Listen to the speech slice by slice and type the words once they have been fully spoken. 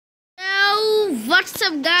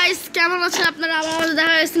WhatsApp guys, কেমন আছেন আপনারা? আবার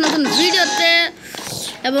দেখা যাচ্ছে নতুন ভিডিওতে।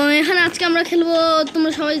 এবং এখানে আজকে আমরা খেলবো,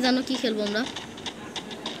 তোমরা সবাই জানো কি খেলবো আমরা।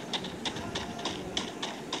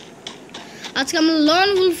 আজকে আমরা লন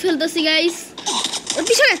উলফ খেলতেছি গাইস। ওর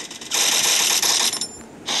পিছনে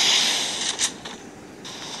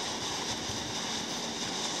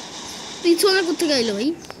পিছনে কোথেকে আইলো ভাই?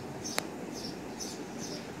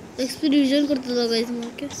 এক্সপিরিয়েন্স করতে দাও গাইস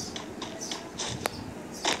আমাকে।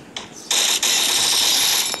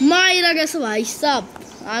 মাইরা গেছে ভাই সাব,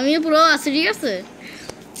 আমি পুরো আছি, ঠিক আছে?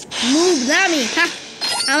 নুব না আমি, হ্যাঁ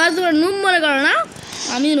আমার তোমরা নুব মনে করো না,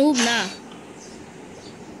 আমি নুব না।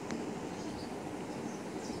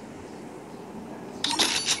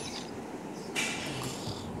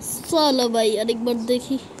 চলো ভাই আরেকবার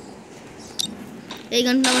দেখি। এই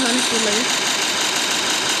গানটা আমার অনেক ভালো লাগে।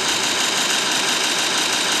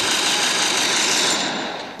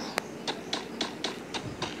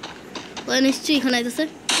 ওই নিশ্চয়ই এখানে আইতেছে।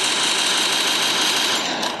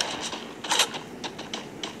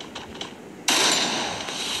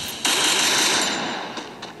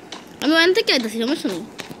 আমি ওখান থেকে আইতেছি, সমস্যা নেই।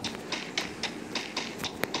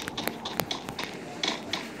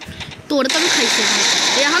 তোর তো আমি খাইছি,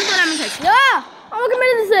 এখন তোর আমি খাইছি। আমাকে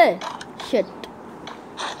মেরে দিছে, শিট।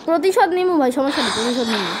 প্রতিশোধ নিমু ভাই, সমস্যা নেই, প্রতিশোধ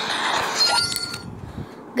নিমু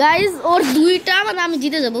গাইজ। ওর দুইটা মানে আমি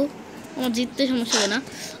জিতে যাবো, আমার জিততে সমস্যা হবে না।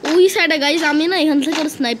 ওই সাইডে গাইজ আমি না এখান থেকে ওর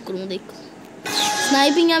স্নাইপ করবো। দেখো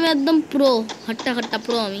স্নাইপিং আমি একদম প্রো, হাট্টা হাট্টা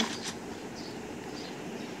প্রো আমি।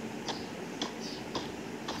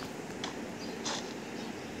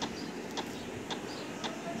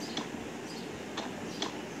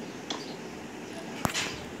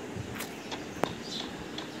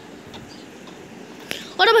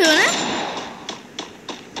 ওটা ভাই মানে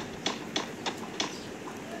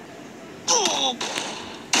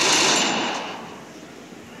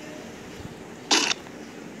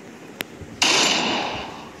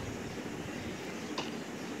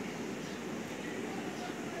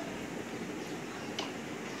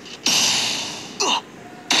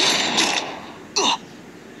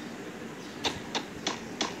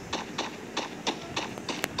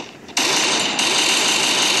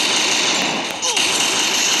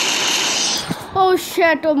ও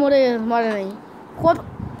শ্যাট, ও মরে নাই। কত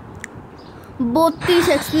 32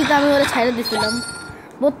 এক্সপিতে আমি ওরা ছাইড়ে দিছিলাম।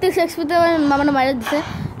 32 এক্সপিতে মানে মাইরে দিছে।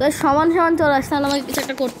 তো সমান সমান চলে আসছে, আমাকে কিছু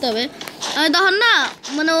একটা করতে হবে। আমি তখন না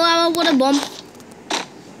মানে ও আমার উপরে বম,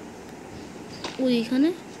 ওইখানে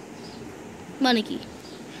মানে কি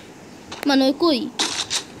মানে ওই কই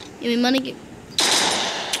মানে কি,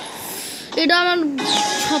 এটা আমার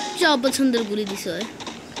সবচেয়ে অপছন্দের গুলি দিছে হয়।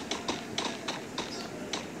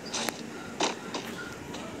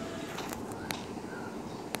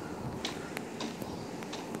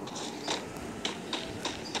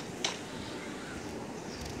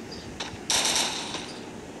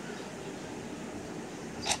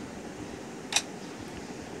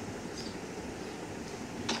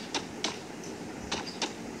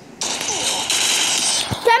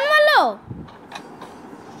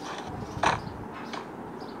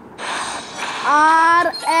 আর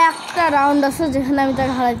একটা রাউন্ড আছে যেখানে আমি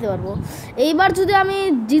তাকে হারাইতে পারবো। এইবার যদি আমি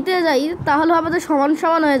জিতে যাই তাহলে আমাদের সমান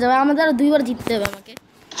সমান হয়ে যাবে, আমাদের আর দুইবার জিততে হবে আমাকে।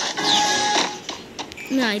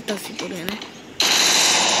 না এটা করে না,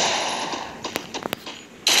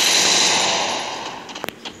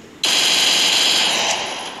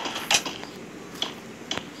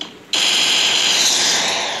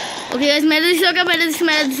 ওকে গাইস মেরে দিছি, ওকে মেরে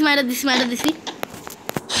দিছি।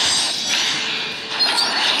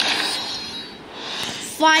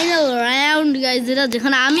 ফাইনাল রাউন্ড গাইজ,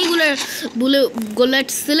 যেখানে আমি গোলেট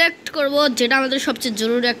সিলেক্ট করব, যেটা আমাদের সবচেয়ে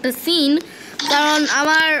জরুরি একটা সিন। কারণ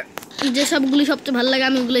আমার যে সবগুলি সবচেয়ে ভালো লাগে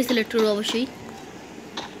আমি ওগুলোই সিলেক্ট করবো অবশ্যই।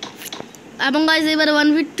 এবং গাইজ এবারে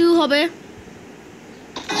 1v2 হবে।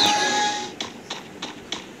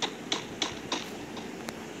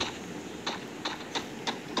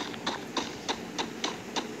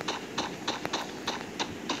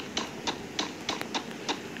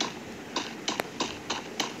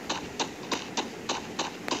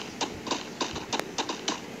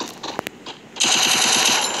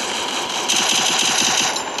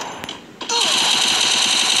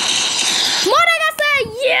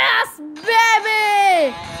 Yes, baby!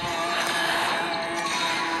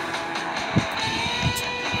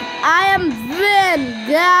 I am win,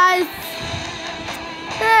 guys.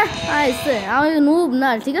 আমি নুব না,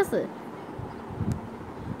 ঠিক আছে?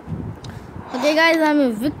 ওকে গাইস, আমি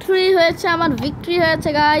ভিক্টরি হয়েছে, আমার ভিক্টরি হয়েছে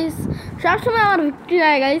গাইস। সবসময় আমার ভিক্টরি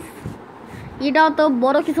হয় গাইস, এটাও তো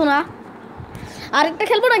বড় কিছু না। আরেকটা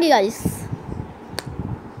খেলবো নাকি গাইস?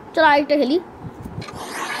 চলো আরেকটা খেলি।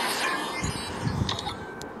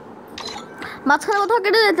 মাঝখানে কোথাও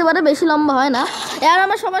কেটে যেতে পারে, বেশি লম্বা হয় না। আর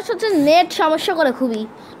আমার সমস্যা হচ্ছে নেট সমস্যা করে খুবই,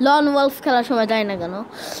 লন ওয়ালফ খেলার সময়, যায় না কেন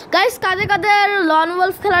গাইস। কাদের কাদের লন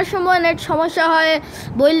ওয়ালফ খেলার সময় নেট সমস্যা হয়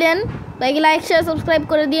বললেন, লাইক শেয়ার সাবস্ক্রাইব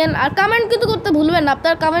করে দিন, আর কমেন্ট কিন্তু করতে ভুলবেন না,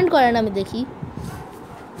 আপনারা কমেন্ট করেন আমি দেখি।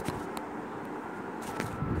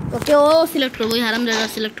 ওকে, ও সিলেক্ট করবো, ওই হারাম জায়গা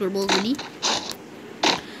সিলেক্ট করবো, ওগুলি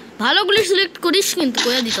ভালোগুলি সিলেক্ট করিস কিন্তু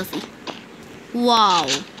কইয়া দিতাছি। ওয়াও,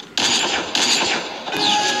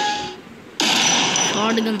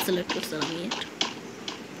 শর্ট গান সিলেক্ট করছি আমি।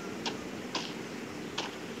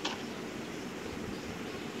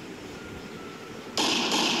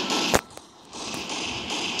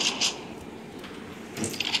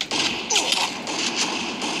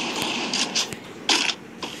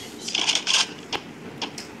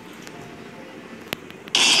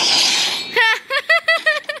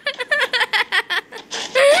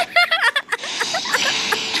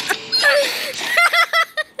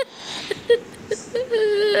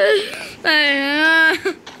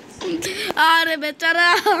 আরে বেচারা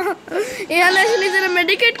এখানে আসলে যারা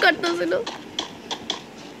মেডিকেট করতেছিল।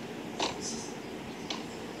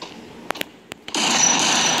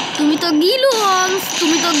 তুমি তো গিলুন্স,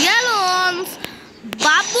 তুমি তো গেলন্স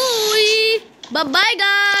বাবুই, বাই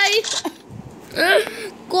গাই।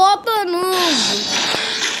 কত নুব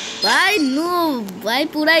ভাই, নুব ভাই,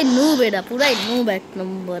 পুরাই নুব, এটা পুরাই নুব এক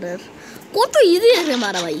নম্বরের। কত ইজি আছে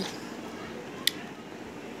মারা ভাই,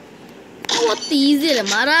 কত ইজি রে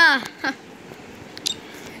মারা।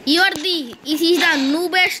 You are the, this is the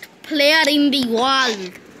newest player in the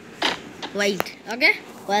world. Right, okay?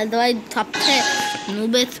 Well, the सबसे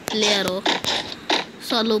newest player हो।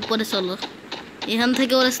 चलो ऊपर चलो, এখান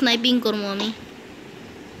থেকে ওরা স্নাইপিং করবো আমি।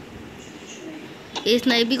 এই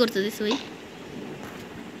স্নাইপিং করতে দিস ভাই,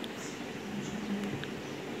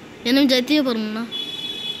 এখানে আমি যাইতেই পারবো না।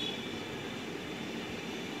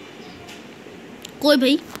 কই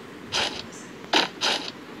ভাই,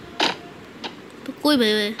 कोई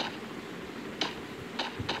भाई भाई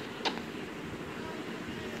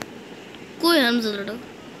कोई हमजा लड़ा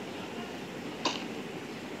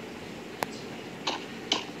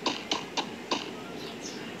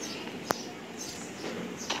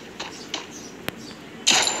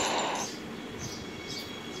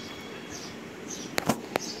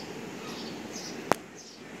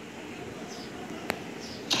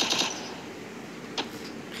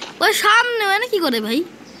वो सामने है ना की करे भाई।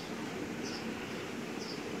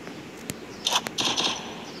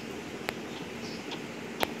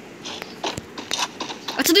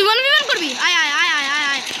 अच्छा তুই 1v1 করবি, আয় আয় আয় আয় আয়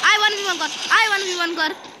আয় আয় 1v1 কর, আয় 1v1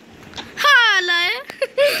 কর। হালায়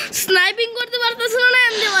স্নাইপিং করতে পারতেছিল না,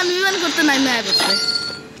 এমনি 1v1 করতে নাইমে আয় পড়ছে,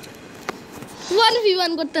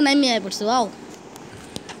 1v1 করতে নাইমে আয় পড়ছে। ওয়াও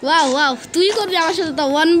ওয়াও ওয়াও, তুই করবি আমার সাথে তো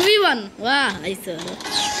 1v1, বাহ আইছে।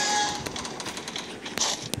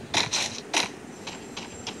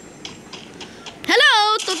 হ্যালো,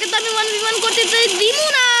 তোকে তো আমি 1v1 করতে দিমু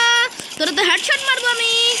না, তোরা তো হেডশট মারবো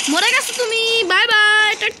আমি। মরে গেছো তুমি, bye bye,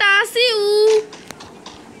 tata, C you.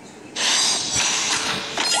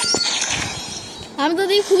 আমি তো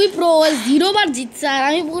দেখি খুবই প্রো, 0 বার জিতছে আর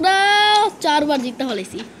আমি পুরা 4 বার জিততে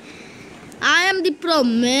হলেছি। I am the pro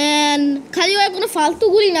man. খালি ওরা কোনো ফালতু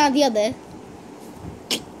গুলি না দিয়া দেয়,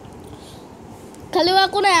 খালি ওরা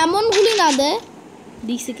কোনো এমন গুলি না দেয়।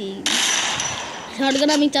 দিচ্ছে কি শর্টগান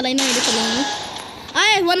আমি চালাই না, এটা চালাই না।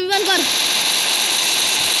 আয় 1v1 কর,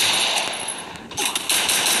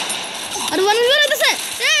 আর 1v1 হইতেছে।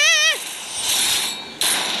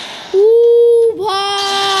 ও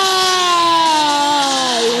ভাই,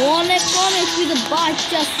 অনেক কম স্পিডে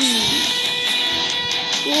বাঁচাছি।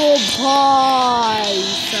 ও ভাই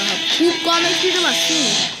সাহেব, খুব কম স্পিডে বাঁচছি।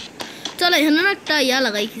 চলো এখানে না একটা ইয়া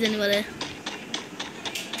লাগাই, কি জানি বলে,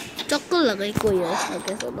 চক্কর লাগাই। কই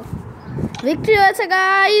ওকে চলো, ভিক্টরি হয়েছে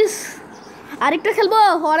গাইস। আরেকটা খেলবো,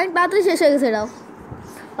 অনেক তাড়াতাড়ি শেষ হয়ে গেছে এটাও,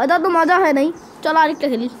 হয়তো অত মজা হয় নাই। চলো আরেকটা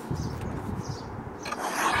খেলি,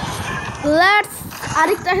 লেটস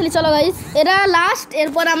আরেকটা খেলি। চলো গাইস, এটা লাস্ট,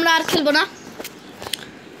 এরপর আমরা আর খেলবো না।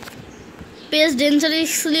 পেস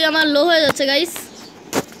ডেঞ্জারাসলি আমার লো হয়ে যাচ্ছে গাইস।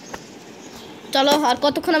 চলো, আর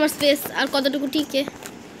কতক্ষণ আমার স্পেস, আর কতটুকু টিকে,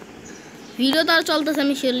 ভিডিও তো আর চলতেছে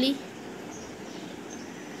আমি শিওরলি।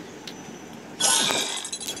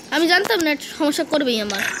 আমি জানতাম নেট সমস্যা করবেই,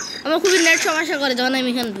 আমার খুবই নেট সমস্যা করে যখন আমি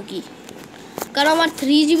এখানে ঢুকি, কারণ আমার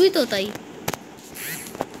 3GB তো, তাই।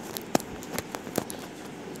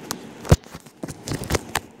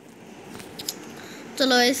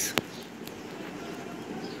 চলো গাইস,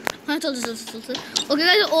 হ্যাঁ চলছে চলছে চলছে। ওকে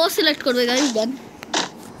গাইস, ও সিলেক্ট করবে গাইস। ডান।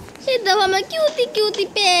 এই দেখো আমার কিউটি কিউটি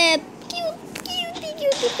পেট, কিউটি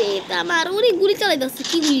কিউটি পেট আমার। ওরে গুলি চালাই যাচ্ছে,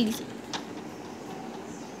 কি গুলি দিছে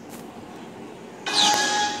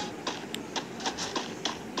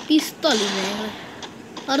পিস্তলই নে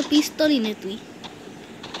আর পিস্তলই নে তুই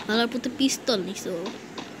আমার প্রতি পিস্তল নিস